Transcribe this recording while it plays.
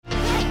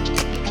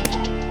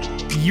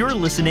You're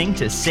listening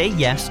to Say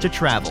Yes to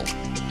Travel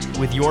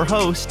with your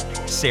host,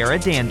 Sarah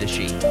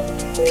Dandashy.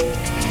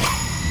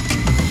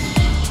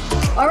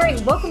 All right,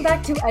 welcome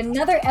back to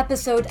another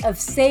episode of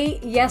Say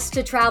Yes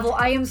to Travel.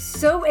 I am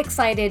so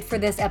excited for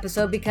this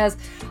episode because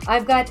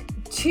I've got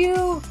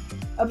two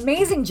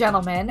amazing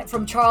gentlemen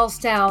from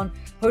Charlestowne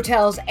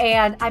Hotels,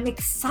 and I'm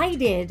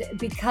excited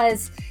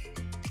because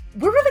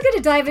we're really going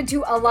to dive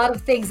into a lot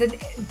of things. And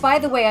by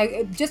the way,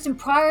 I just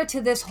prior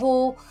to this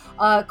whole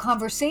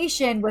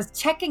conversation was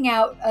checking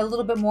out a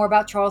little bit more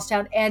about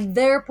Charlestowne, and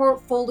their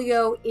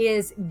portfolio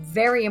is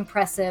very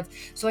impressive.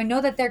 So I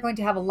know that they're going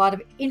to have a lot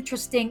of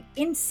interesting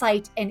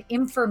insight and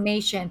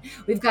information.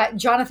 We've got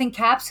Jonathan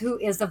Capps, who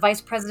is the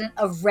Vice President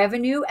of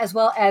Revenue, as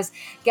well as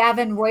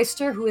Gavin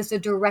Royster, who is the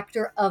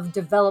Director of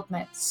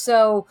Development.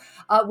 So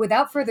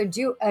without further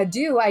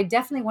ado, I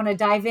definitely want to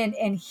dive in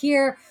and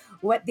hear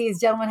what these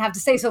gentlemen have to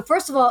say. So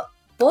first of all,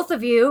 both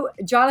of you,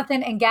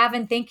 Jonathan and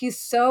Gavin, thank you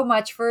so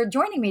much for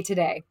joining me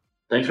today.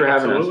 Thanks for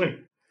having us.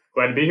 Absolutely.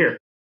 Glad to be here.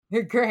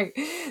 Great.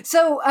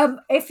 So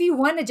if you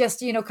want to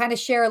just, kind of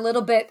share a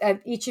little bit,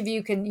 each of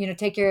you can,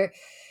 take your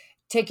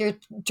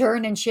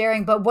turn in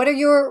sharing, but what are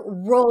your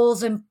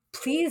roles? And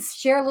please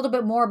share a little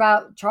bit more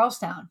about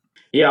Charlestowne.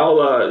 Yeah,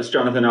 it's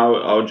Jonathan.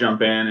 I'll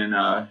jump in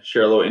and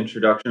share a little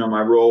introduction on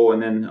my role,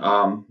 and then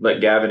let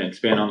Gavin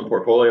expand on the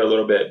portfolio a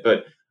little bit.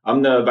 But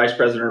I'm the Vice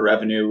President of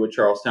Revenue with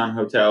Charlestowne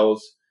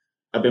Hotels.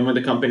 I've been with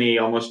the company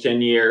almost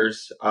 10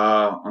 years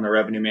on the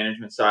revenue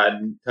management side,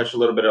 and touched a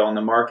little bit on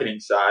the marketing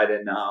side.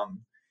 And,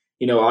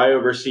 I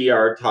oversee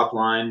our top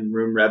line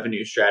room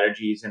revenue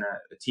strategies and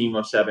a team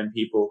of 7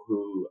 people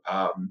who,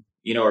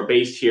 are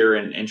based here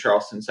in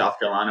Charleston, South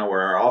Carolina,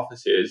 where our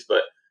office is,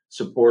 but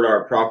support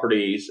our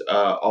properties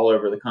all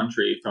over the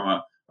country from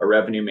a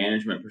revenue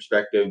management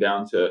perspective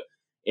down to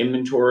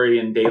inventory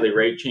and daily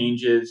rate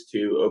changes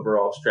to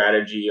overall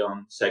strategy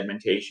on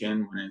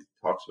segmentation when it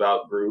talks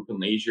about group and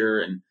leisure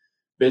and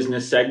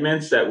business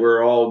segments that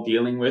we're all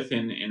dealing with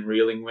and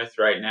reeling with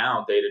right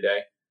now day to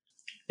day.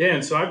 Yeah,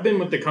 and so I've been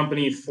with the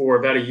company for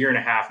about a year and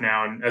a half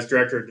now, and as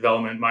Director of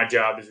Development, my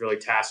job is really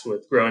tasked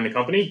with growing the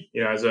company.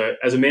 As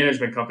a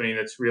management company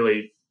that's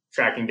really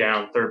tracking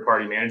down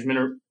third-party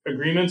management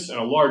agreements, and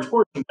a large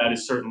portion of that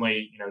is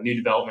certainly new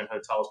development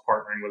hotels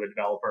partnering with a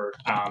developer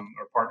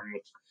or partnering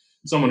with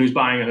someone who's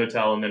buying a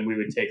hotel, and then we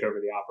would take over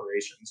the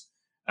operations.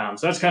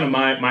 So that's kind of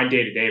my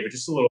day-to-day, but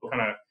just a little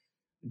kind of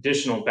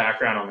additional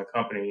background on the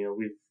company.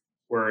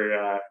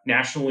 We're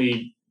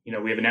nationally,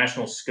 we have a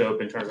national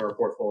scope in terms of our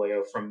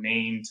portfolio from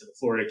Maine to the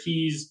Florida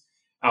Keys,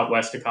 out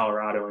west to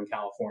Colorado and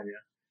California.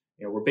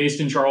 We're based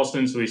in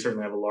Charleston, so we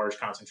certainly have a large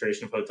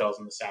concentration of hotels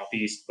in the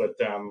Southeast, but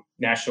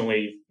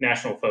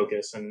national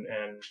focus. And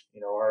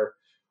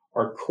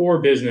our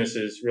core business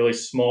is really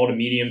small to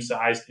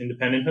medium-sized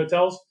independent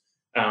hotels.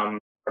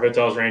 Our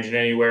hotels ranging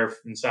anywhere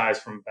in size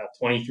from about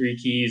 23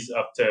 keys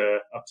up to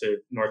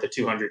north of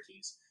 200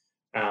 keys.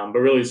 But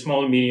really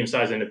small to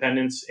medium-sized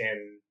independents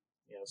in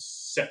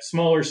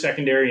smaller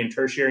secondary and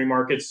tertiary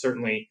markets,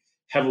 certainly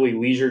heavily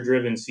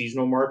leisure-driven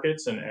seasonal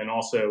markets, and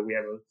also we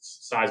have a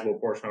sizable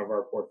portion of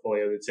our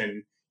portfolio that's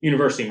in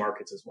university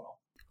markets as well.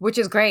 Which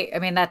is great. I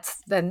mean,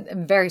 that's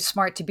then very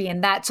smart to be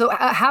in that. So,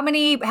 how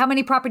many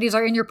properties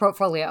are in your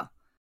portfolio?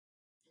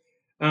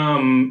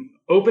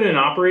 Open and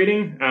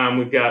operating,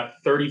 we've got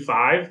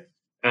 35,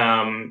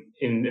 and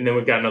then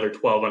we've got another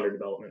 12 under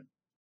development.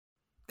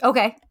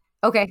 Okay,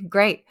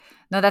 great.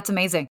 No, that's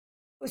amazing.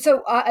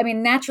 So,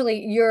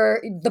 naturally,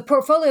 the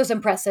portfolio is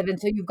impressive. And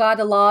so you've got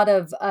a lot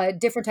of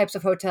different types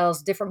of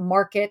hotels, different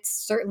markets,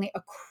 certainly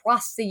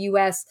across the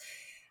U.S.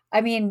 I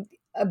mean,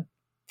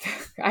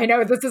 I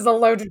know this is a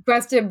loaded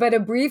question, but a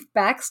brief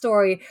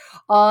backstory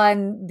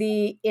on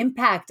the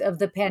impact of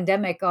the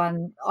pandemic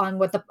on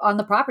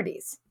the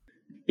properties.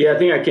 Yeah, I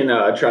think I can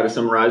try to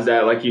summarize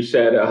that. Like you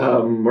said,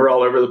 we're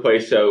all over the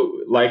place.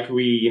 So like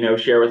we,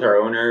 share with our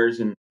owners,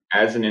 and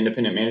as an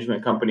independent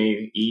management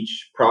company,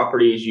 each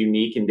property is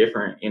unique and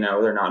different.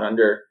 They're not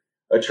under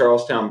a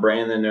Charlestowne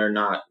brand, and they're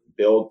not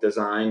built,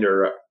 designed,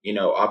 or,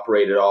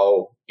 operated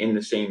all in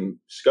the same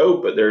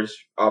scope, but there's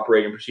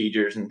operating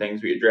procedures and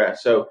things we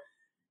address. So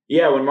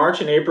yeah, when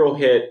March and April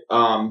hit,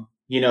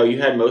 you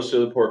had most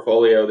of the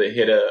portfolio that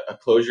hit a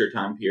closure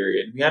time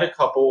period. We had a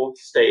couple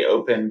stay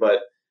open, but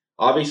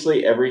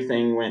obviously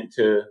everything went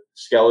to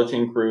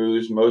skeleton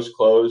crews, most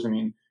closed. I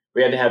mean,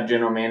 we had to have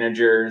general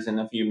managers and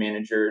a few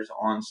managers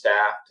on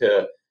staff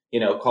to,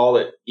 call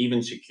it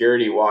even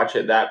security watch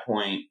at that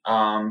point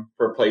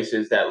for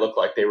places that looked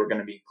like they were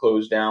going to be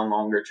closed down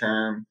longer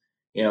term.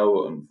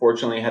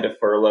 Unfortunately had to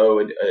furlough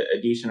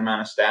a decent amount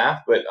of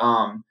staff, but,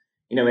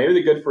 maybe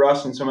the good for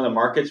us in some of the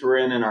markets we're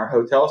in our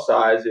hotel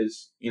size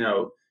is,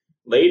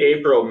 late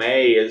April,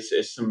 May as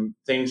some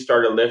things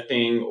started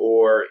lifting,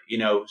 or,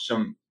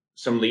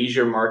 some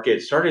leisure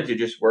markets started to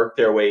just work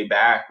their way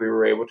back. We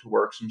were able to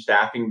work some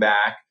staffing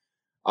back.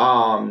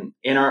 And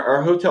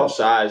our hotel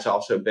size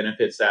also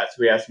benefits that. So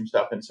we have some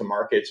stuff in some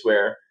markets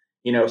where,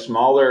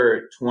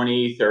 smaller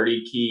 20,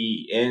 30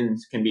 key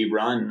inns can be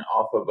run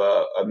off of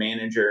a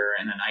manager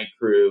and a night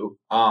crew.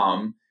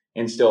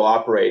 and still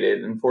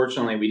operated.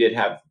 Unfortunately, we did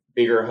have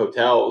bigger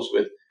hotels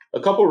with a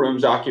couple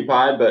rooms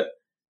occupied, but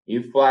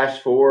you flash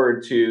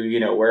forward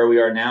to, where we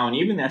are now. And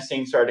even as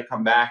things started to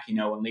come back,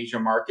 when leisure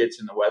markets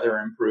and the weather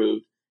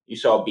improved, you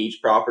saw beach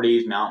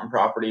properties, mountain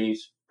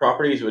properties,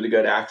 properties with a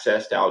good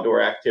access to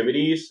outdoor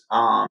activities,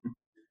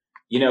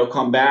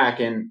 come back.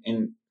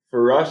 And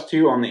for us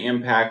too, on the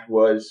impact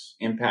was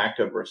impact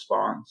of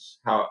response.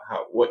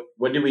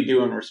 What did we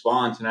do in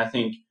response? And I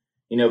think,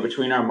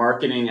 between our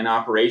marketing and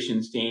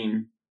operations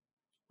team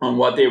on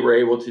what they were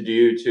able to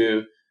do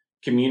to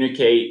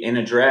communicate and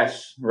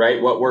address,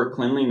 right, what were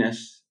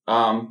cleanliness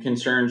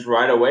concerns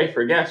right away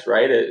for guests,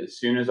 right? As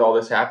soon as all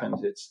this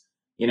happens, it's,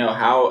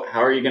 how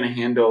are you going to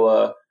handle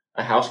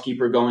a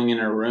housekeeper going in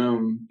a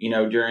room,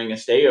 during a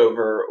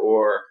stayover,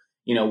 or,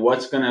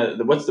 what's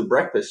the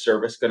breakfast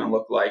service going to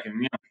look like?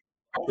 And,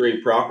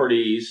 operate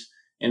properties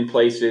in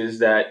places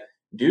that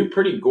do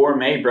pretty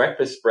gourmet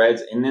breakfast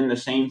spreads, and then the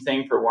same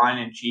thing for wine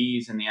and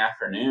cheese in the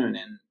afternoon.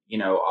 And,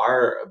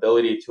 our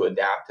ability to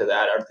adapt to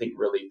that, I think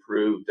really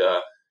proved,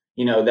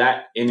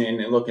 that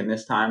and look, in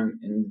this time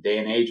in day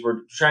and age,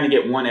 we're trying to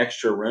get one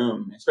extra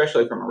room,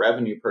 especially from a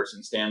revenue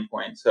person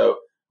standpoint. So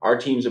our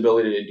team's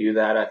ability to do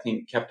that, I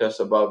think, kept us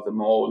above the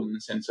mold in the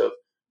sense of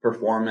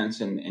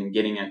performance and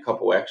getting a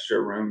couple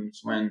extra rooms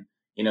when,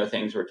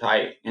 things were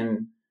tight.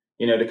 And,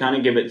 to kind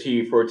of give it to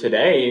you for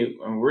today,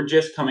 we're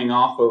just coming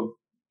off of,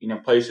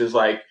 places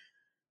like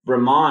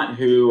Vermont,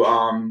 who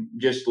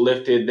just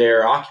lifted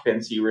their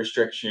occupancy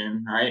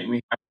restriction, right? And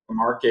we have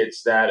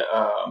markets that,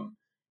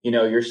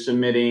 you're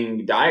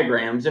submitting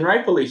diagrams, and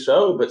rightfully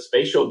so, but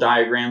spatial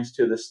diagrams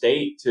to the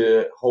state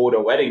to hold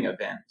a wedding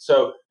event.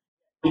 So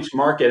each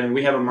market, and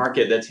we have a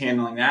market that's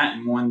handling that,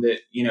 and one that,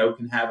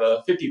 can have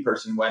a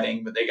 50-person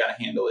wedding, but they got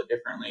to handle it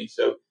differently.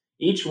 So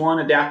each one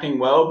adapting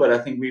well, but I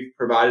think we've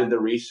provided the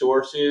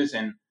resources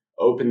and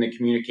open the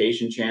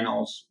communication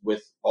channels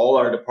with all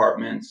our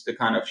departments to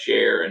kind of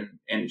share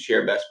and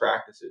share best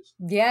practices.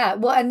 Yeah.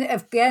 Well, and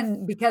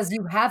again, because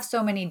you have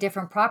so many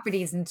different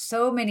properties in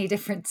so many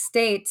different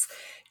states,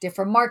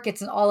 different markets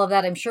and all of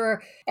that, I'm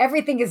sure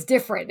everything is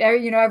different.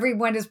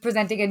 Everyone is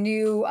presenting a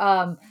new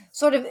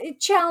sort of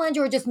challenge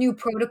or just new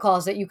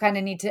protocols that you kind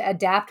of need to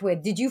adapt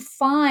with. Did you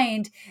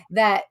find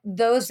that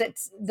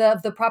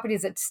the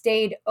properties that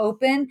stayed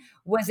open,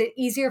 was it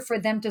easier for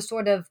them to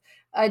sort of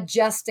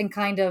adjust and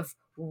kind of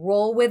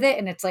roll with it?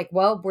 And it's like,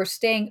 well, we're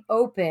staying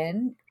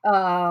open.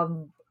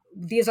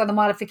 These are the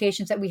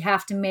modifications that we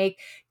have to make.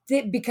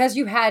 Because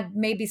you had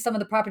maybe some of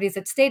the properties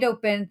that stayed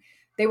open,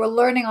 they were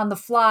learning on the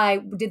fly.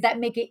 Did that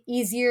make it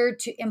easier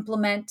to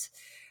implement,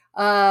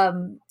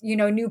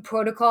 new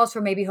protocols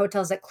for maybe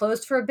hotels that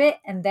closed for a bit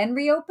and then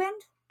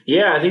reopened?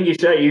 Yeah, I think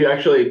you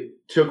actually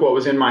took what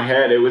was in my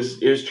head. It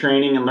was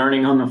training and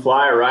learning on the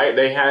fly, right?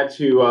 They had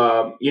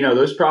to,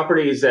 those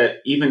properties that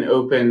even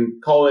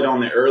open, call it on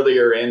the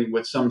earlier end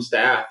with some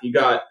staff, you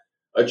got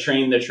a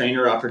train the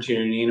trainer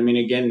opportunity. And I mean,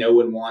 again, no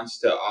one wants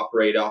to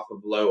operate off of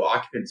low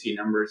occupancy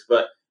numbers,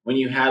 but when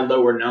you had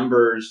lower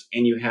numbers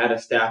and you had a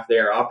staff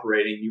there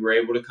operating, you were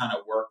able to kind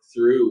of work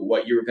through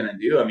what you were going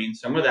to do. I mean,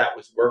 some of that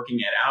was working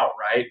it out,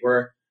 right?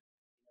 Where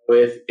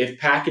if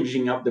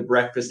packaging up the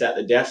breakfast at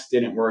the desk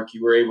didn't work,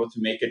 you were able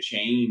to make a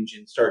change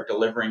and start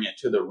delivering it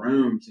to the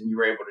rooms, and you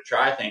were able to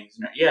try things.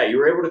 And yeah, you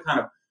were able to kind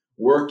of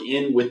work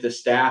in with the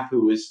staff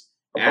who was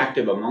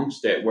active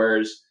amongst it.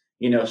 Whereas,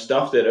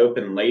 stuff that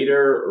opened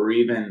later or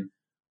even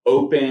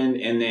opened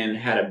and then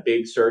had a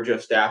big surge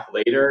of staff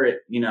later,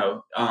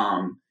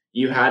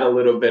 you had a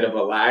little bit of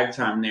a lag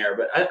time there.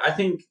 But I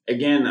think,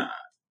 again,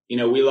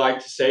 we like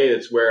to say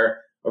that's where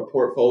a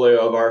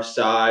portfolio of our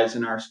size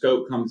and our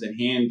scope comes in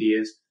handy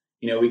is,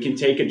 we can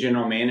take a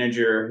general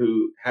manager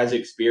who has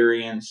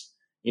experienced,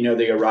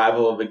 the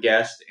arrival of a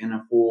guest in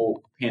a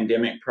full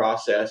pandemic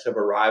process of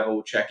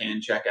arrival,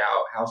 check-in,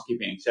 check-out,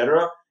 housekeeping, et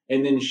cetera,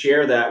 and then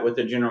share that with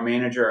a general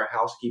manager or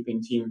housekeeping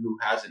team who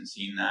hasn't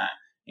seen that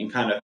and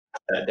kind of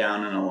pass that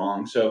down and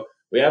along. So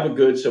we have a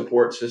good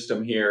support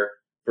system here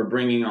for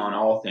bringing on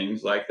all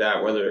things like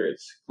that, whether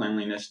it's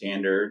cleanliness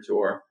standards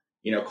or,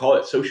 call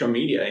it social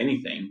media,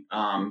 anything.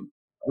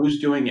 Who's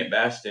doing it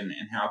best and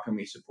how can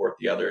we support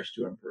the others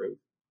to improve?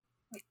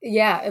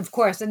 Yeah, of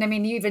course. And I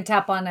mean, you even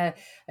tap on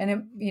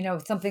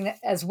something that,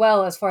 as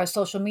well, as far as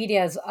social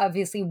media, is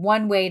obviously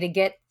one way to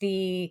get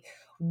the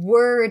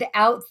word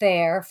out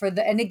there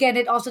and again,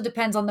 it also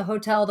depends on the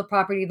hotel, the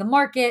property, the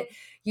market,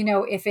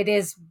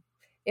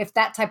 if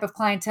that type of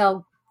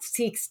clientele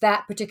seeks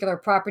that particular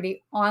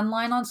property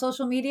online on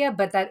social media,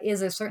 but that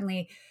is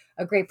certainly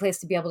a great place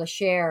to be able to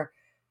share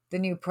the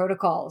new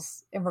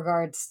protocols in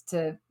regards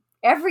to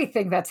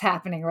everything that's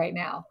happening right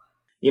now.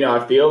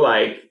 I feel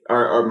like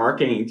our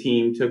marketing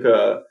team took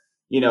a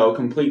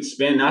complete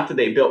spin. Not that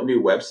they built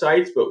new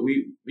websites, but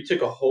we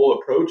took a whole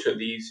approach of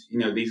these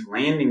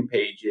landing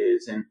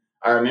pages. And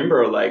I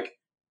remember like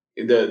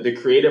the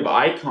creative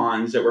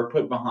icons that were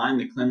put behind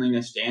the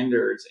cleanliness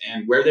standards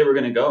and where they were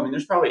going to go. I mean,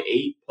 there's probably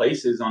 8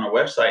 places on a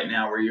website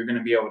now where you're going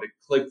to be able to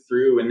click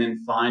through and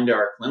then find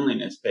our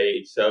cleanliness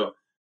page. So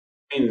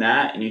between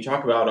that and you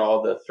talk about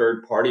all the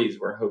third parties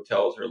where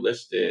hotels are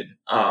listed,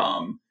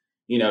 and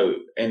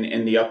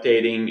the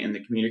updating and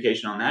the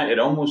communication on that, it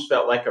almost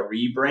felt like a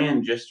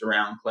rebrand just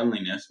around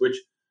cleanliness, which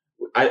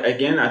I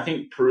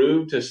think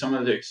proved to some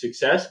of the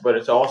success, but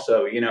it's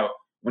also,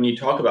 when you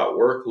talk about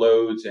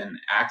workloads and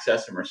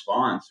access and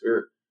response,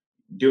 we're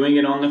doing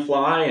it on the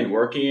fly and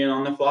working it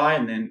on the fly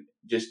and then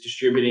just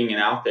distributing it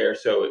out there.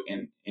 So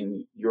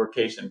in your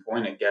case in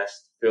point, a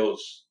guest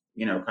feels,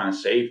 kind of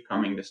safe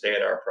coming to stay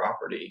at our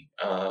property,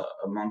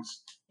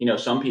 amongst,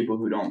 some people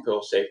who don't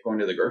feel safe going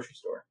to the grocery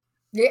store.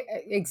 Yeah,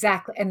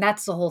 exactly. And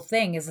that's the whole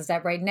thing is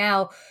that right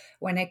now,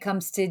 when it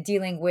comes to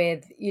dealing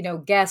with,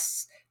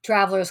 guests,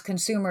 travelers,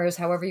 consumers,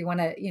 however you want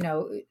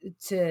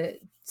to,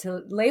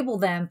 to label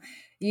them,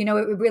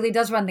 it really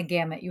does run the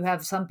gamut. You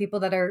have some people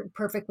that are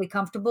perfectly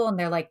comfortable and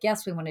they're like,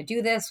 yes, we want to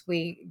do this.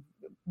 We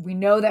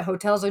know that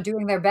hotels are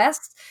doing their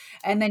best.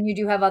 And then you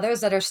do have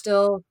others that are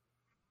still,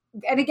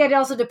 and again, it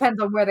also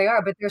depends on where they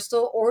are, but they're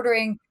still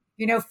ordering,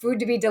 food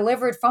to be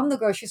delivered from the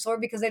grocery store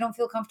because they don't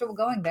feel comfortable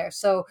going there.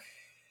 So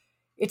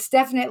it's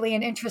definitely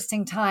an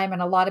interesting time,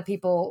 and a lot of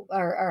people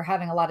are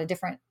having a lot of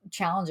different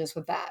challenges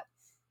with that.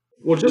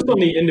 Well, just on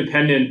the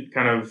independent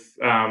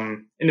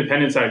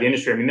independent side of the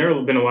industry, I mean, there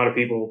have been a lot of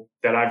people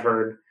that I've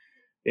heard,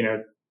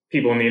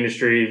 people in the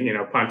industry,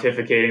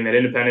 pontificating that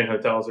independent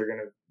hotels are going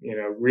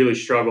to, really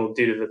struggle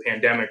due to the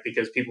pandemic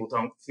because people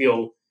don't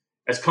feel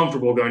as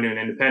comfortable going to an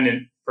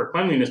independent for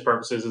cleanliness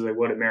purposes as they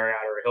would at Marriott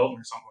or a Hilton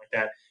or something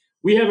like that.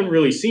 We haven't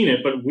really seen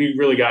it, but we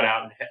really got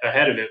out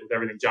ahead of it with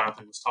everything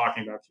Jonathan was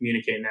talking about,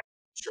 communicating that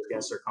sure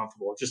guests are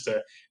comfortable. Just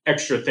an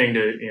extra thing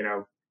to,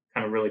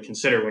 kind of really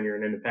consider when you're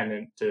an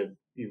independent.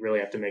 You really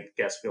have to make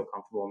guests feel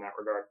comfortable in that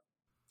regard.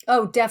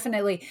 Oh,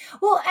 definitely.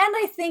 Well, and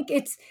I think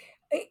it's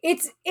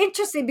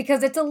interesting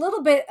because it's a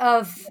little bit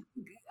of,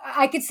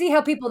 I could see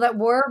how people that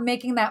were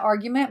making that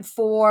argument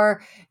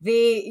for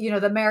the,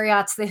 the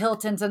Marriotts, the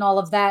Hiltons and all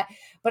of that.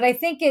 But I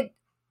think it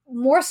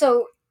more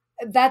so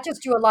that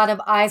just drew a lot of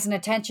eyes and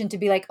attention to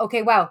be like,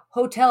 okay, wow,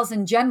 hotels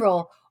in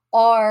general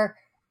are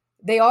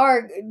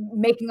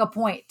making a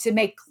point to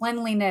make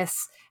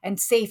cleanliness and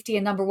safety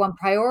a number one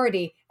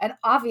priority. And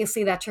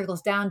obviously that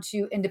trickles down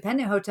to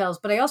independent hotels.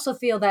 But I also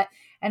feel that,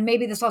 and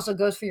maybe this also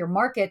goes for your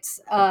markets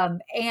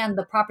and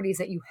the properties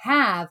that you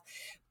have,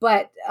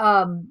 but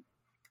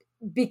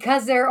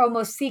because they're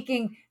almost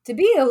seeking to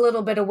be a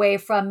little bit away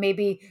from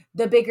maybe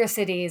the bigger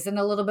cities and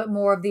a little bit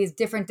more of these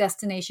different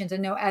destinations. I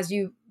know as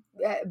you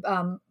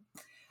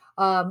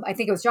I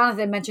think it was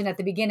Jonathan mentioned at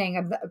the beginning.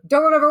 I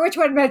don't remember which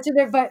one mentioned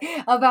it, but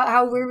about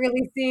how we're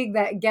really seeing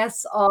that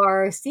guests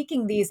are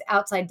seeking these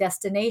outside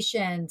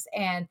destinations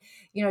and,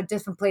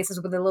 different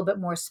places with a little bit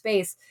more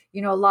space.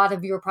 A lot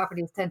of your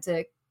properties tend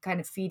to kind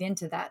of feed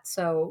into that.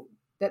 So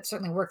that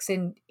certainly works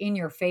in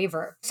your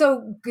favor.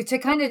 So to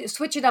kind of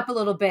switch it up a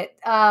little bit,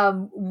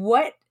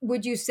 what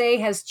would you say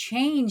has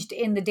changed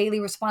in the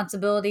daily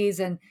responsibilities?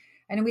 And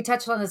I know we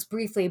touched on this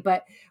briefly,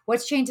 but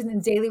what's changed in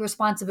the daily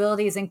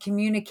responsibilities and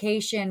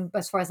communication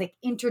as far as like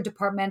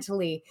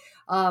interdepartmentally,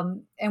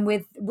 and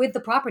with the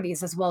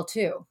properties as well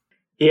too?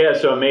 Yeah,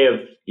 so I may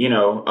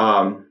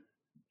have,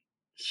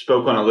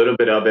 spoke on a little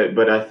bit of it,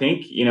 but I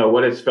think,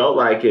 what it's felt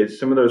like is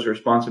some of those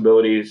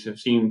responsibilities have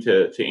seemed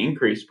to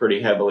increase pretty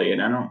heavily.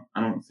 And I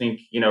don't think,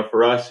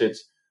 for us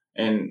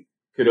and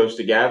kudos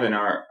to Gavin,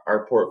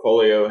 our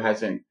portfolio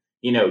hasn't,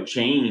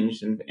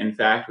 changed. And in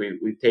fact,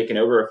 we've taken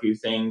over a few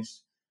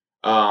things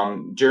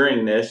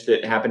during this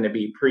that happened to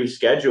be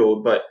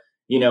pre-scheduled. But,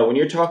 when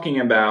you're talking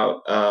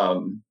about,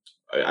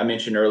 I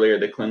mentioned earlier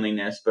the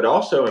cleanliness, but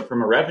also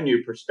from a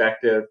revenue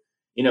perspective,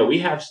 we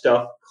have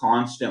stuff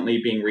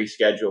constantly being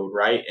rescheduled,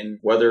 right? And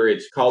whether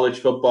it's college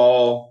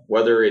football,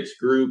 whether it's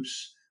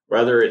groups,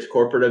 whether it's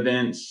corporate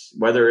events,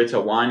 whether it's a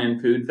wine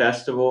and food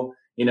festival,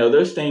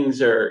 those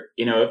things are,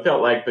 it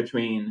felt like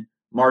between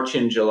March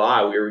and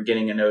July, we were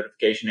getting a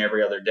notification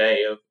every other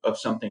day of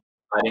something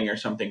exciting or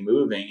something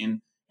moving.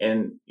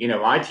 And,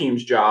 my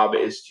team's job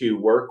is to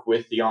work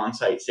with the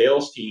on-site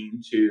sales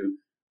team to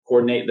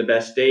coordinate the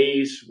best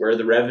days, where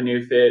the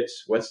revenue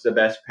fits, what's the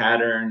best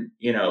pattern,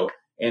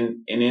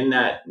 and in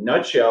that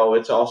nutshell,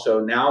 it's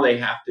also now they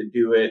have to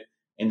do it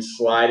and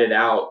slide it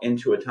out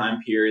into a time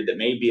period that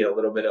may be a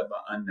little bit of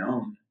an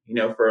unknown.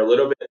 For a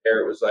little bit there,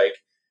 it was like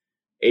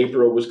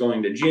April was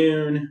going to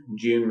June,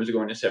 June was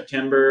going to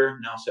September,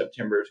 now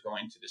September is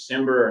going to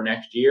December or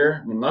next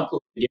year. I mean,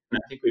 luckily, again,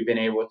 I think we've been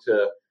able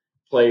to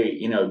play,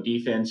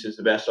 defense is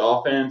the best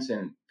offense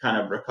and kind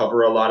of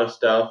recover a lot of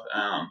stuff.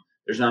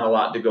 There's not a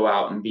lot to go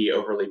out and be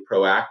overly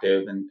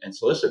proactive and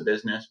solicit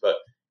business, but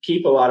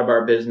keep a lot of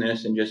our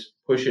business and just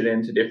push it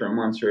into different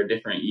months or a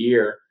different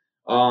year.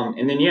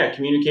 And then,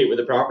 communicate with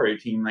the property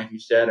team. Like you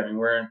said, I mean,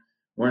 we're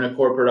in a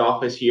corporate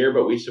office here,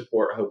 but we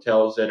support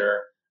hotels that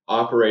are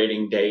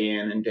operating day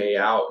in and day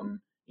out. And,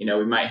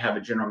 we might have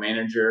a general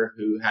manager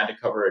who had to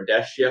cover a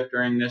desk shift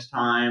during this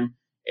time,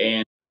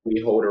 and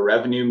we hold a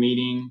revenue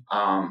meeting.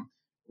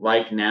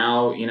 Like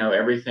now,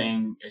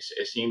 everything is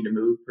seemed to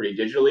move pretty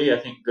digitally. I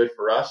think good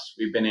for us.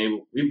 We've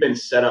been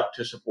set up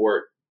to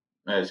support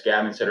as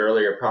Gavin said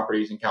earlier,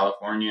 properties in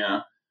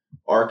California,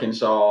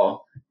 Arkansas,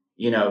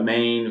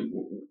 Maine.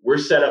 We're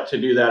set up to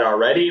do that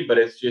already, but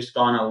it's just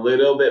gone a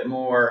little bit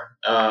more,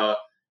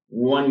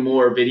 one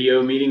more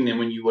video meeting than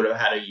when you would have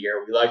had a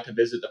year. We like to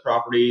visit the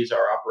properties,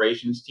 our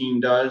operations team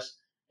does.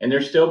 And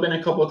there's still been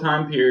a couple of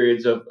time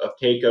periods of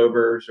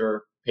takeovers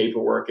or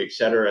paperwork, et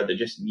cetera, that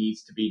just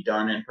needs to be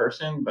done in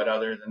person. But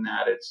other than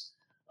that, it's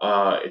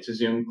a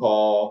Zoom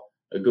call,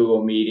 a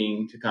Google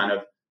meeting to kind of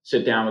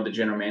sit down with the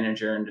general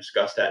manager and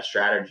discuss that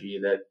strategy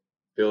that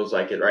feels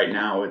like it right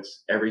now.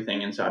 It's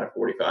everything inside of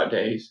 45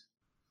 days.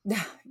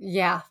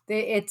 Yeah,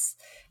 it's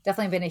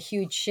definitely been a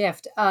huge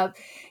shift.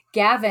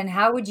 Gavin,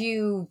 how would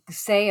you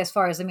say, as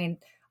far as,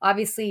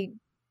 obviously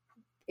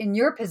in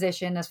your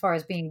position, as far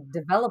as being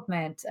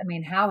development,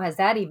 how has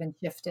that even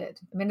shifted?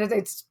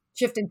 It's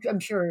shifted, I'm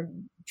sure,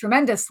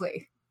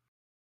 tremendously.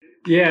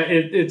 Yeah,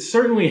 it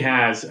certainly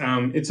has.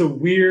 It's a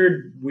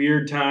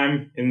weird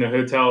time in the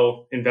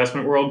hotel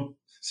investment world,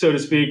 so to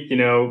speak.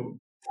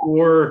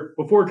 Before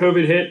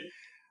COVID hit,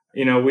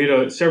 we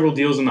had several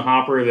deals in the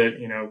hopper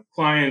that,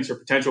 clients or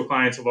potential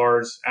clients of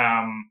ours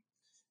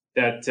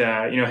that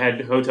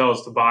had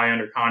hotels to buy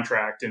under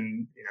contract,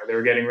 and they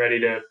were getting ready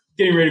to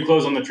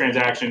close on the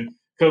transaction.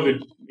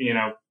 COVID,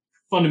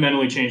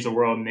 fundamentally changed the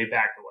world, and they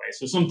backed away.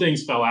 So some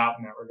things fell out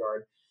in that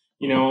regard.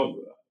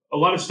 A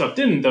lot of stuff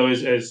didn't, though.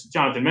 As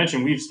Jonathan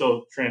mentioned, we've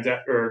still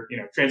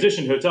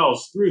transitioned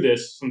hotels through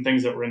this. Some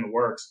things that were in the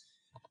works,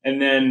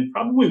 and then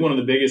probably one of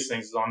the biggest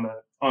things is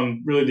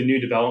on really the new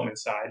development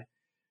side.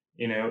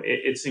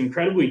 It's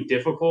incredibly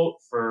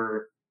difficult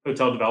for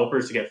hotel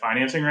developers to get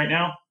financing right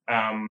now.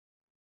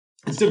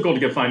 It's difficult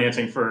to get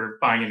financing for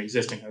buying an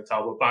existing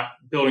hotel, but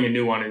building a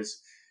new one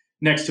is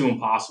next to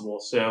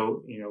impossible.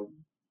 So,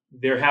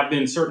 there have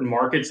been certain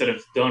markets that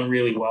have done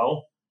really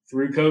well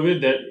through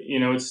COVID that,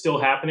 it's still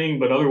happening,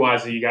 but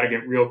otherwise you got to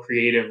get real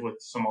creative with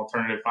some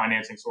alternative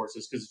financing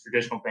sources because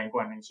traditional bank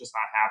lending is just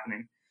not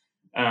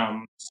happening.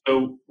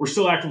 So we're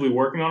still actively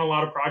working on a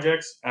lot of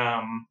projects.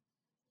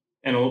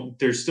 And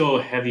there's still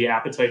a heavy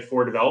appetite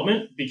for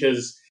development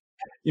because,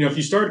 if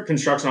you start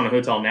construction on a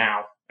hotel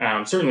now,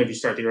 certainly if you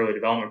start the early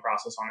development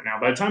process on it now,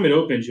 by the time it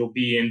opens, you'll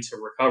be into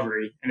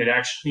recovery, and it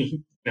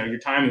actually, your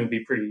timing will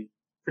be pretty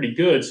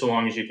good so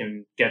long as you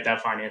can get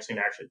that financing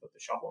to actually put the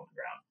shovel in the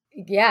ground.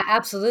 Yeah,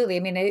 absolutely.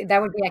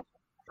 That would be like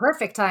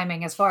perfect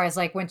timing as far as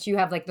like once you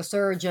have like the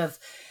surge of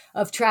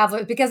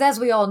travelers, because as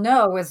we all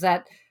know is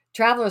that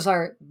travelers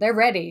they're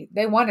ready.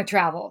 They want to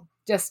travel.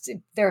 Just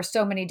there are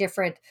so many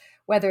different,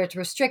 whether it's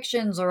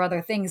restrictions or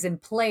other things in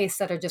place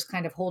that are just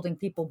kind of holding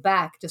people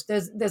back. Just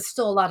there's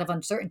still a lot of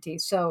uncertainty.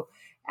 So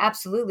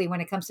absolutely, when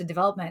it comes to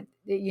development,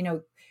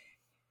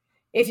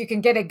 if you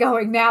can get it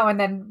going now and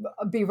then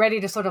be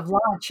ready to sort of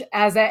launch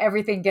as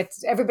everybody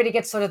gets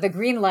sort of the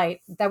green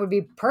light, that would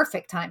be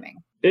perfect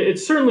timing.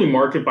 It's certainly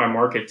market by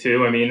market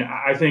too.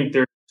 I think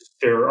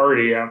we're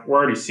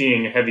already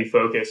seeing a heavy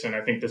focus, and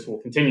I think this will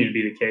continue to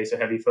be the case, a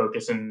heavy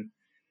focus in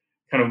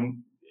kind of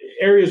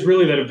areas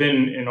really that have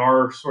been in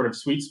our sort of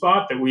sweet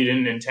spot that we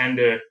didn't intend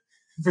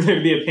for there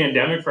to be a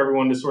pandemic, for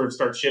everyone to sort of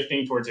start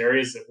shifting towards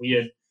areas that we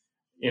had,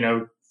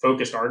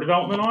 focused our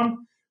development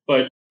on.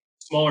 But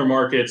smaller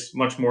markets,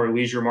 much more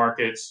leisure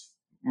markets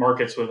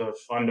with a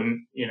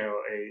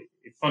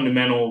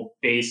fundamental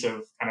base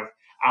of kind of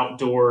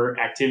outdoor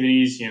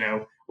activities,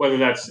 whether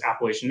that's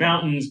Appalachian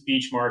Mountains,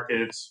 beach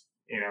markets,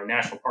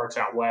 national parks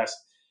out west.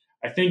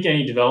 I think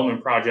any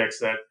development projects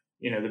that,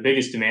 the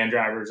biggest demand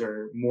drivers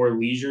are more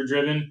leisure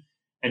driven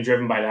and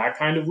driven by that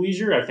kind of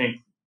leisure, I think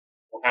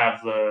will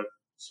have the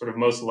sort of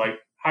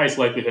highest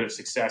likelihood of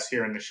success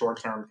here in the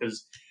short term,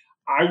 because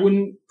I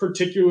wouldn't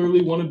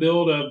particularly want to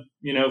build a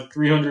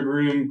 300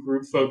 room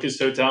group focused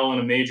hotel in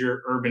a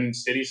major urban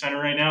city center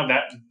right now.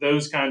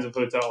 Those kinds of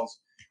hotels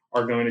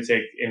are going to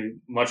take a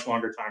much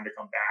longer time to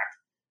come back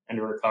and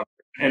to recover.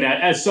 And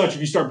as such,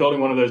 if you start building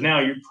one of those now,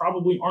 you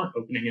probably aren't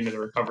opening into the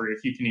recovery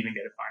if you can even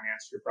get it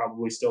financed. You're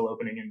probably still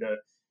opening into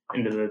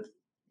the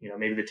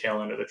maybe the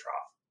tail end of the trough.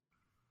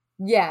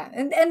 Yeah.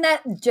 And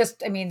that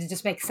just, it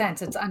just makes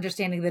sense. It's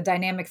understanding the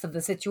dynamics of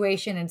the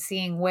situation and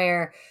seeing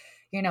where,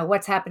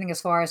 what's happening as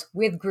far as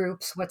with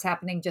groups, what's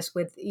happening just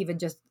with even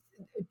just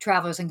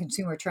travelers and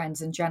consumer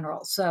trends in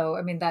general.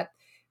 So, that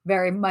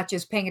very much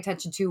is paying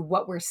attention to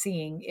what we're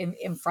seeing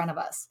in front of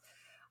us.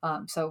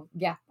 So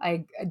yeah,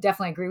 I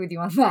definitely agree with you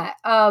on that.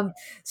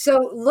 So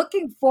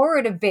looking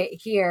forward a bit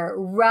here,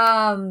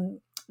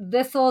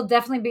 this will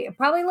definitely be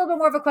probably a little bit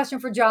more of a question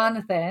for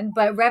Jonathan,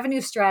 but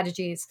revenue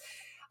strategies.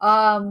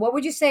 What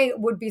would you say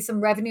would be some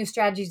revenue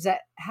strategies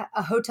that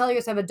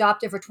hoteliers have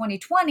adopted for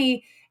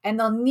 2020 and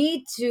they'll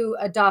need to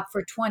adopt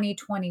for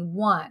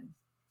 2021?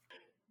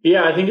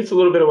 Yeah, I think it's a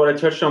little bit of what I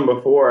touched on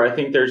before. I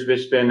think there's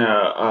just been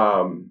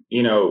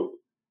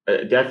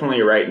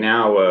definitely right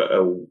now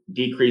a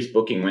decreased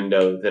booking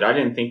window that I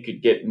didn't think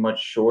could get much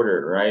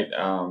shorter, right?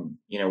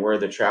 Where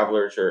the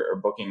travelers are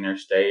booking their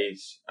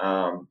stays.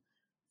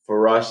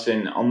 For us,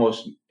 in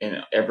almost in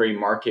every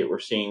market, we're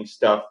seeing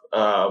stuff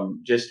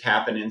just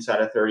happen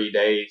inside of 30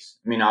 days.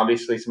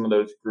 Obviously, some of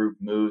those group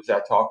moves I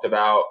talked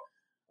about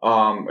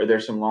or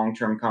there's some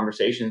long-term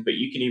conversations, but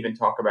you can even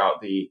talk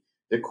about the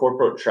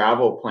corporate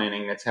travel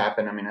planning that's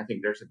happened. I mean, I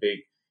think there's a big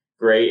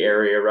gray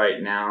area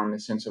right now in the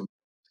sense of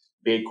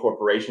big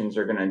corporations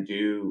are going to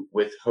do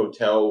with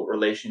hotel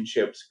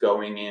relationships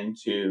going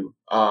into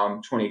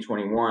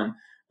 2021.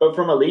 But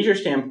from a leisure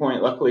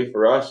standpoint, luckily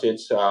for us,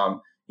 it's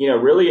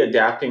really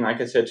adapting,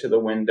 like I said, to the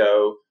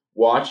window,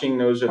 watching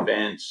those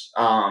events.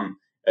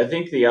 I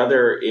think the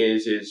other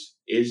is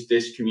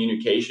this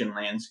communication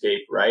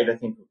landscape, right? I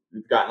think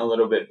we've gotten a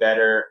little bit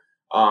better.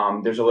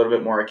 There's a little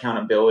bit more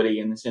accountability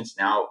in the sense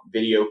now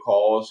video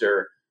calls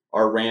are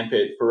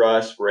rampant for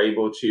us. We're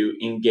able to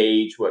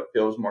engage what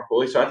feels more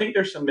fully. So I think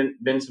there's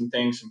been some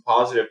things, some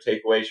positive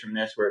takeaways from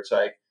this, where it's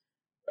like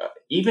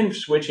even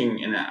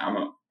switching. And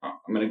I'm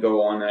going to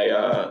go on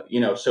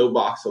a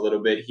soapbox a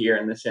little bit here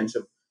in the sense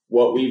of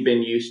what we've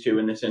been used to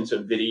in the sense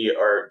of video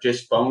or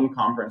just phone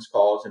conference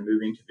calls and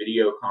moving to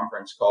video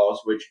conference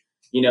calls, which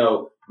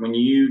when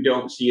you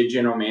don't see a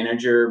general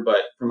manager,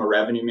 but from a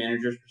revenue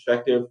manager's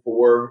perspective,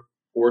 four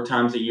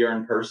times a year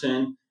in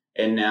person.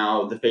 And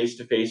now the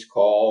face-to-face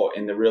call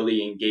and the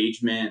really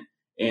engagement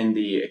and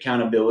the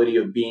accountability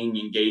of being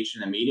engaged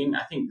in a meeting,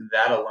 I think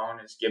that alone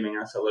is giving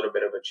us a little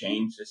bit of a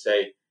change to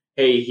say,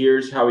 hey,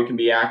 here's how we can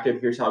be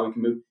active. Here's how we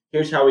can move.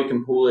 Here's how we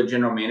can pull a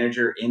general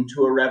manager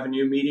into a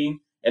revenue meeting.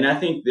 And I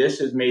think this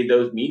has made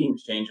those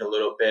meetings change a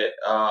little bit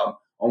on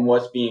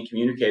what's being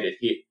communicated.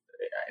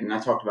 And I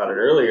talked about it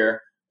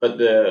earlier, but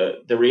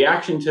the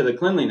reaction to the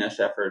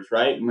cleanliness efforts,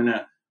 right?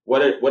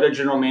 What a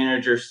general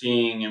manager is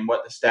seeing and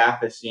what the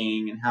staff is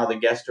seeing and how the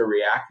guests are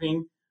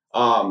reacting.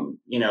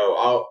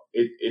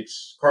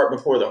 It's cart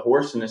before the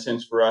horse in a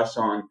sense for us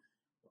on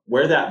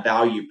where that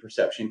value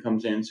perception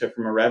comes in. So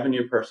from a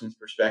revenue person's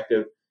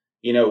perspective,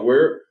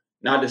 we're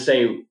not to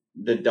say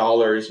the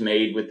dollar is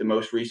made with the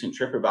most recent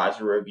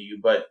TripAdvisor review,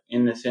 but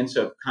in the sense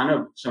of kind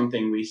of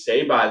something we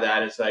say by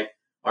that is like,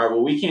 all right,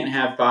 well, we can't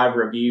have 5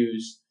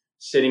 reviews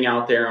sitting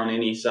out there on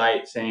any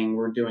site saying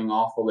we're doing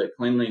awful at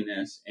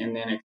cleanliness and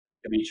then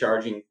to be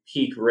charging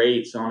peak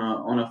rates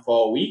on a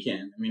fall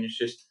weekend. I mean, it's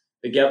just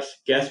the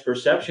guest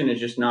perception is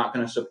just not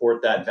going to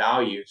support that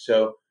value.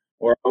 So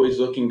we're always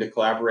looking to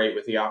collaborate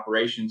with the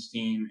operations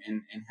team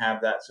and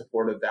have that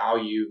supportive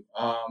value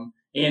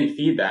and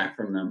feedback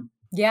from them.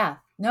 Yeah,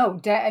 no,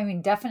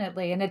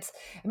 definitely. And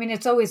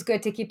it's always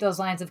good to keep those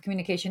lines of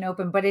communication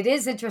open, but it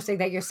is interesting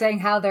that you're saying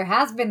how there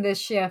has been this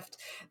shift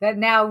that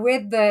now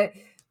with the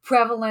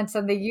prevalence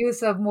and the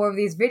use of more of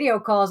these video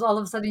calls, all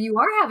of a sudden you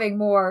are having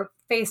more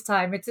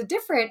FaceTime. It's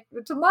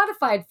a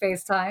modified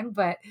FaceTime,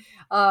 but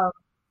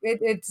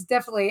it's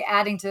definitely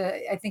adding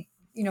to, I think,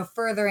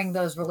 furthering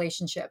those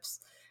relationships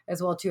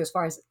as well too, as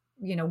far as,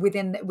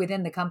 within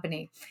the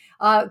company.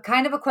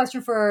 Kind of a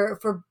question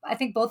for I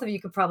think both of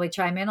you could probably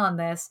chime in on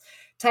this.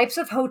 Types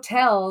of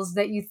hotels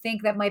that you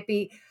think that might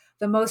be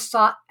the most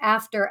sought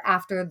after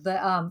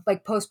the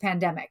like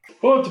post-pandemic.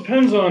 Well, it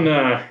depends on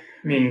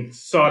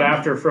sought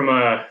after from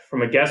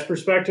a guest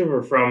perspective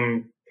or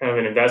from kind of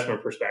an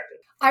investment perspective.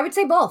 I would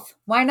say both.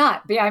 Why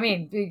not? I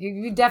mean,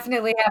 you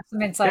definitely have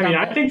some insight.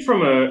 I think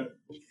from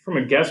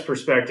a guest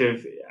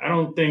perspective, I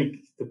don't think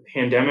the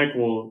pandemic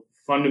will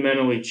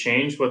fundamentally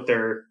change what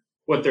they're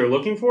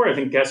looking for. I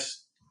think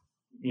guests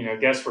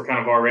were kind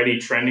of already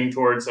trending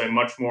towards a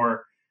much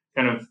more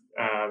kind of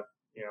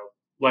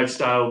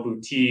lifestyle,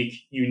 boutique,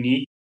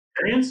 unique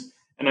experience.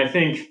 And I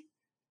think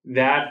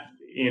that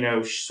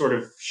sort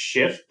of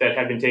shift that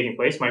had been taking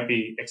place might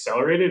be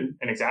accelerated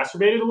and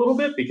exacerbated a little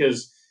bit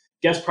because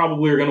guests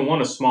probably are going to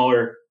want a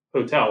smaller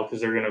hotel because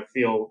they're going to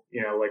feel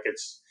like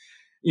it's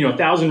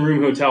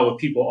 1,000-room hotel with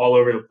people all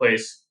over the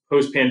place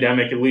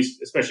post-pandemic, at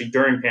least especially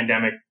during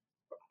pandemic.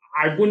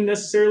 I wouldn't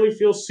necessarily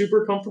feel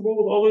super comfortable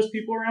with all those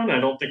people around.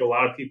 I don't think a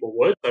lot of people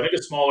would. So I think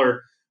a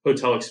smaller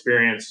hotel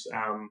experience,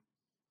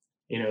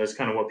 is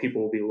kind of what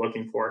people will be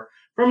looking for.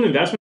 From an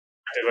investment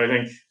perspective, I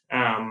think,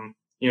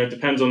 it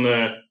depends on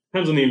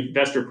the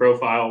investor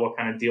profile, what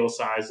kind of deal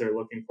size they're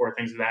looking for,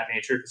 things of that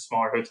nature. Because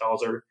smaller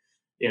hotels are,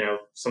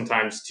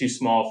 sometimes too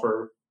small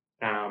for,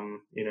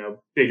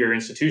 bigger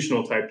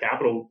institutional type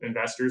capital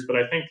investors. But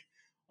I think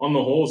on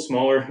the whole,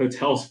 smaller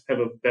hotels have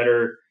a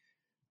better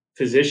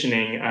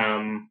positioning,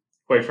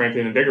 quite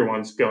frankly, than the bigger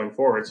ones going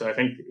forward. So I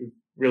think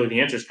really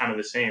the answer is kind of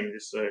the same.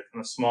 Just a kind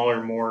of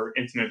smaller, more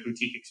intimate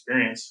boutique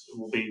experience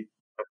will be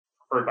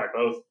preferred by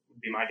both,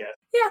 would be my guess.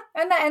 Yeah,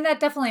 and that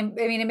definitely,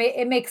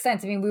 it makes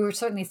sense. I mean, we were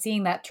certainly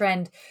seeing that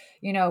trend,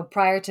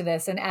 prior to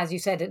this. And as you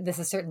said, this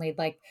has certainly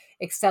like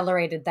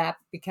accelerated that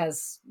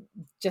because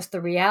just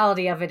the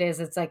reality of it is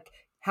it's like,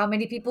 how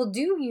many people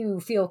do you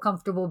feel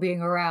comfortable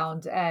being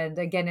around? And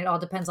again, it all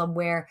depends on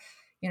where,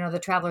 the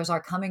travelers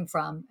are coming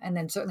from. And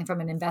then certainly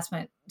from an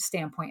investment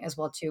standpoint as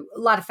well, too.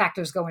 A lot of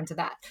factors go into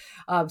that.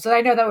 So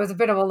I know that was a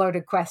bit of a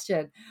loaded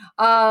question.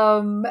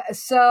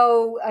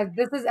 So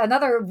this is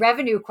another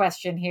revenue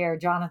question here,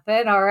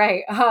 Jonathan. All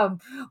right.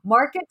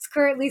 Markets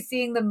currently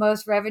seeing the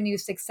most revenue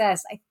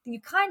success. You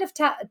kind of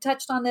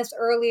touched on this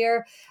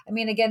earlier. I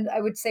mean, again,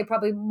 I would say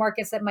probably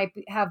markets that might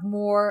have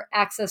more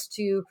access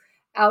to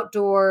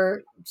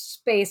outdoor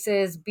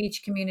spaces,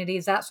 beach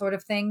communities, that sort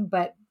of thing.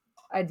 But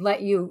I'd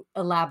let you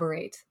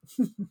elaborate.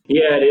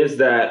 Yeah, it is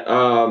that.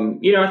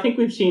 I think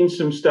we've seen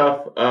some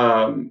stuff.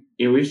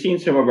 We've seen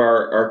some of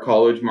our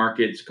college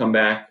markets come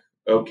back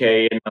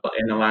okay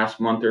in the last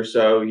month or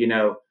so.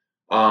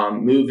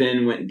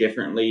 Move-in went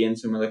differently in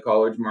some of the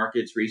college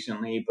markets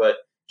recently, but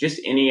just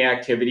any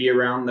activity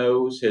around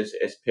those has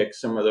picked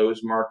some of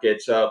those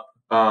markets up.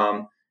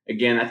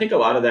 Again, I think a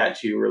lot of that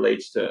too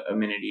relates to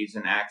amenities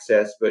and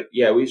access. But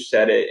yeah, we've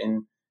said it,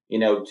 and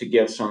to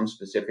give some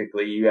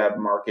specifically, you have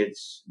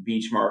markets,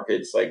 beach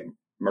markets like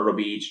Myrtle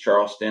Beach,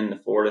 Charleston, the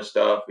Florida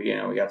stuff. We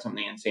got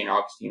something in St.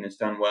 Augustine that's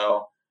done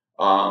well.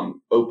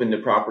 Opened a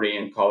property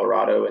in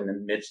Colorado in the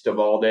midst of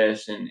all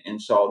this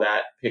and saw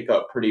that pick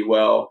up pretty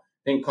well.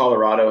 I think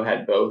Colorado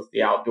had both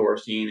the outdoor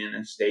scene in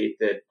a state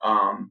that,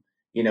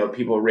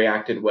 people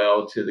reacted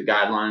well to the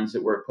guidelines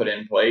that were put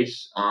in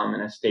place,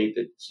 in a state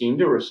that seemed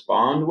to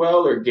respond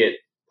well or get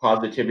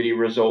positivity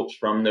results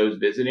from those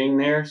visiting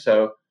there.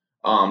 So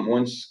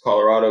once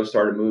Colorado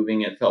started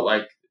moving, it felt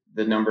like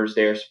the numbers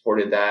there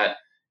supported that.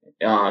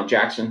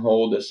 Jackson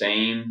Hole the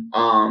same.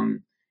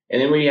 And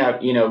then we have,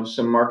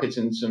 some markets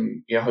and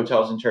some,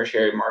 hotels and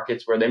tertiary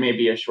markets where they may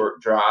be a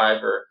short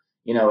drive or,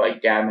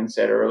 like Gavin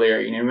said earlier,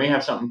 we may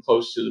have something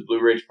close to the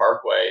Blue Ridge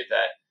Parkway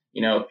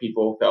that,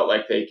 people felt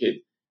like they could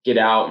get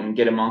out and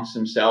get amongst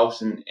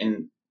themselves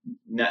and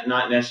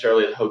not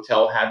necessarily the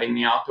hotel having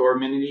the outdoor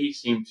amenities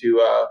seem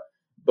to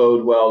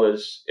bode well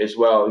as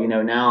well.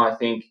 Now I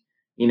think,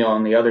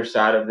 on the other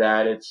side of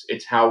that,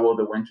 it's how will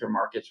the winter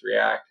markets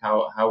react?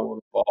 How will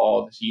the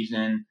fall, the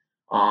season?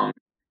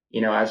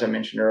 As I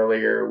mentioned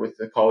earlier with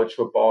the college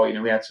football,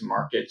 we had some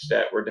markets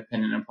that were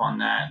dependent upon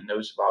that, and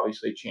those have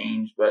obviously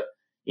changed. But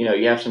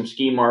you have some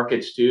ski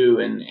markets too,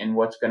 and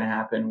what's going to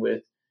happen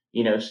with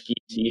ski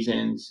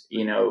seasons,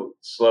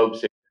 slopes,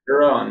 etc.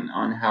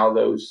 On how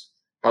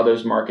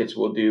those markets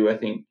will do. I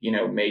think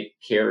may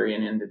carry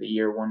an end of the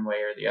year one way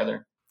or the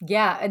other.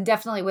 Yeah, and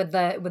definitely with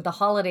the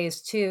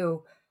holidays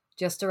too,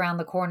 just around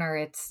the corner,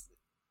 it's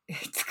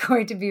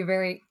going to be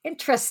very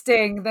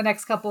interesting the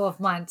next couple of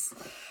months,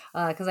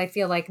 because I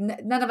feel like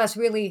none of us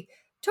really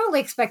totally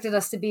expected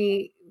us to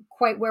be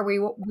quite where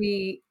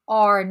we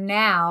are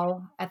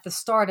now at the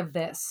start of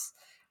this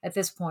at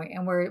this point,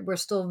 and we're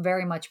still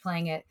very much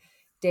playing it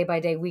day by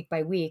day, week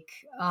by week,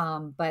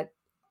 but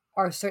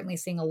are certainly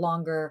seeing a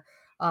longer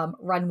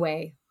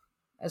runway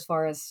as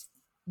far as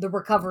the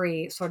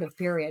recovery sort of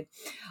period.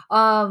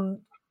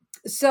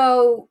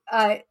 So,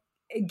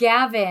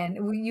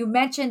 Gavin, you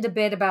mentioned a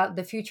bit about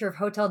the future of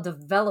hotel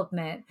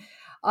development,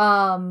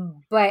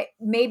 but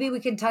maybe we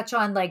can touch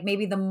on like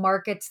maybe the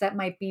markets that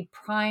might be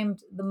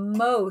primed the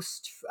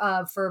most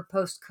for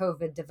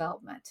post-COVID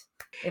development.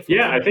 I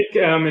think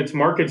it's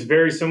markets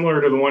very similar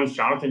to the ones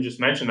Jonathan just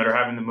mentioned that are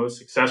having the most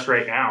success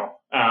right now.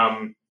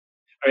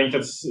 I think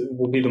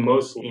will be the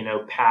most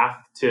path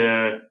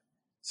to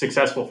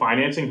successful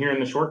financing here in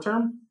the short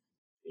term.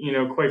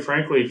 Quite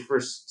frankly, for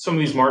some of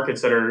these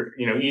markets that are,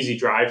 easy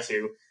drive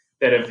to,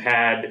 that have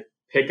had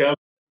pickup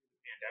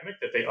in the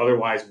pandemic that they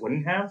otherwise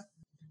wouldn't have,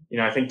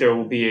 I think there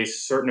will be a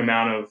certain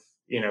amount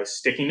of,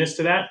 stickiness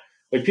to that.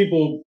 Like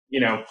people,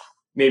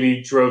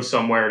 maybe drove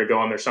somewhere to go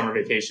on their summer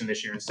vacation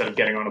this year instead of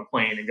getting on a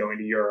plane and going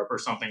to Europe or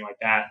something like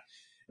that.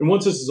 And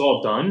once this is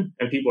all done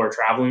and people are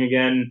traveling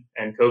again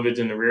and COVID's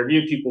in the rear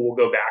view, people will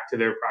go back to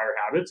their prior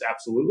habits.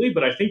 Absolutely.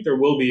 But I think there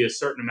will be a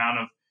certain amount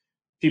of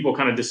people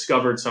kind of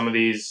discovered some of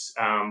these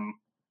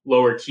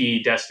lower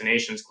key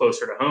destinations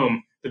closer to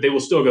home that they will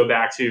still go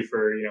back to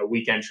for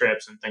weekend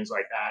trips and things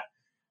like that.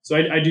 So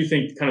I do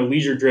think kind of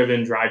leisure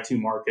driven drive to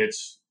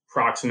markets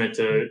proximate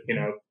to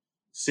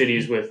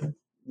cities with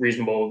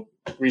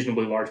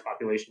reasonably large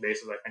population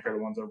bases, I think are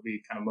the ones that will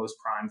be kind of most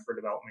primed for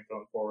development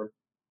going forward.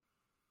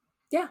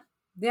 Yeah,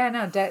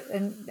 no,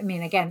 and I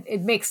mean, again,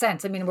 it makes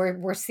sense. I mean,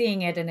 we're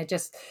seeing it, and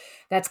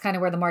that's kind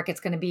of where the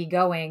market's going to be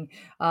going,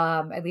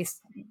 at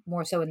least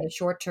more so in the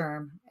short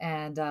term,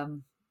 and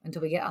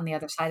until we get on the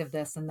other side of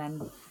this, and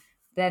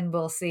then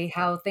we'll see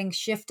how things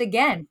shift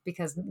again,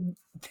 because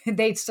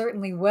they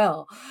certainly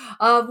will.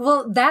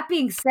 Well, that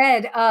being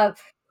said,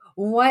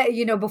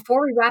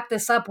 before we wrap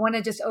this up, I want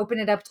to just open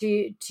it up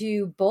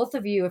to both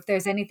of you if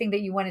there's anything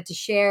that you wanted to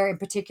share in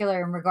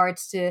particular in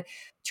regards to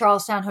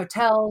Charlestowne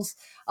Hotels,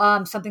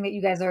 something that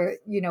you guys are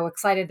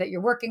excited that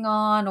you're working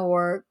on,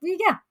 or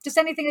just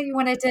anything that you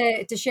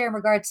wanted to share in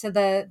regards to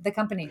the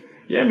company.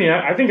 Yeah, I mean,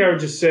 I think I would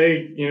just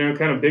say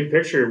kind of big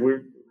picture,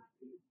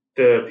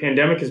 the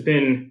pandemic has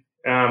been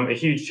a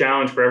huge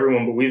challenge for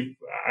everyone, but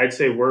I'd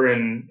say we're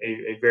in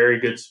a very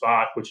good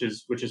spot, which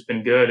has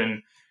been good.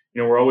 And,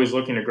 we're always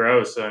looking to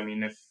grow. So, I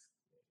mean, if,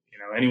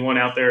 anyone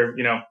out there,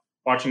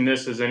 watching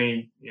this has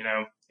any,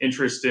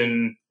 interest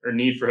in or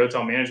need for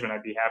hotel management,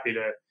 I'd be happy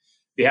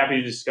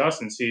to discuss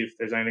and see if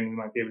there's anything we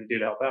might be able to do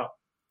to help out.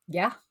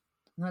 Yeah,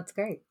 that's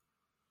great.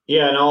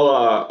 Yeah, and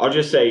I'll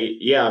just say,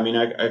 yeah, I mean,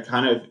 I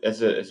kind of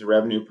as a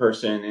revenue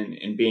person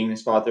and being the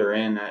spot they're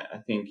in, I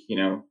think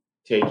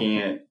taking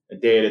it a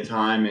day at a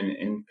time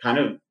and kind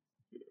of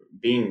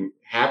being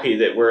happy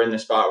that we're in the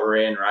spot we're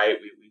in, right?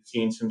 We've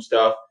seen some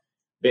stuff.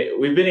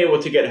 We've been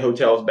able to get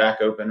hotels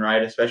back open,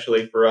 right?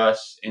 Especially for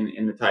us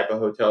in the type of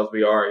hotels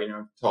we are,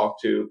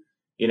 talk to,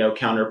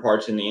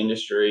 counterparts in the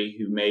industry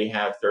who may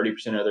have 30%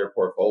 of their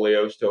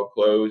portfolio still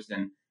closed.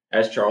 And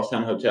as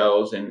Charlestowne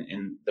Hotels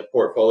and the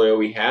portfolio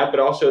we have, but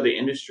also the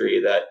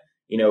industry that,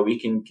 we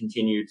can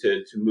continue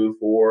to move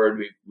forward.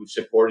 We've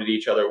supported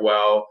each other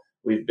well.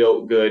 We've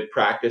built good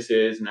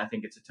practices. And I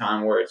think it's a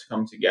time where it's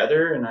come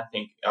together. And I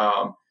think,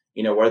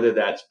 whether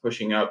that's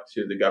pushing up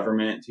to the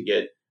government to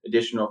get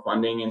additional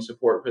funding and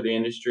support for the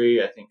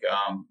industry, I think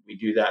we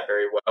do that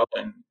very well.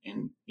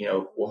 And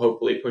we'll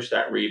hopefully push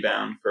that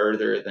rebound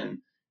further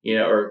than,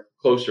 or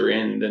closer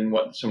in than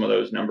what some of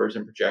those numbers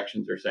and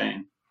projections are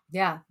saying.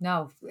 Yeah,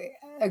 no,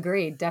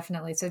 agreed,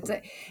 definitely. So it's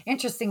an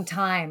interesting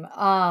time.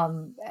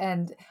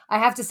 And I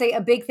have to say a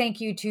big thank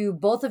you to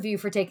both of you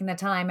for taking the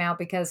time out,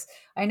 because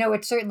I know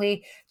it's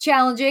certainly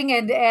challenging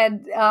and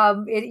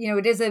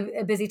it is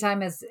a busy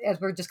time as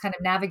we're just kind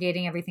of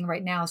navigating everything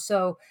right now.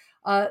 So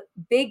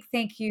big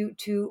thank you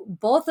to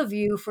both of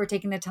you for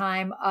taking the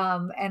time.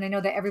 And I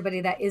know that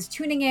everybody that is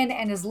tuning in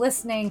and is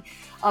listening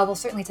will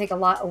certainly take a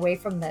lot away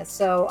from this.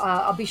 So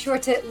I'll be sure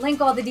to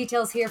link all the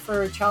details here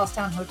for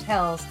Charlestowne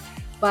Hotels.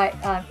 But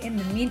in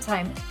the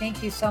meantime,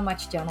 thank you so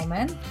much,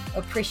 gentlemen.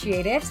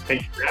 Appreciate it.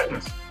 Thank you for having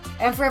us.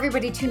 And for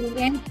everybody tuning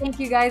in, thank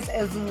you guys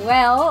as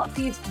well.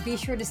 Please be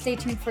sure to stay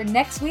tuned for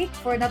next week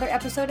for another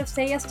episode of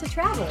Say Yes to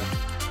Travel.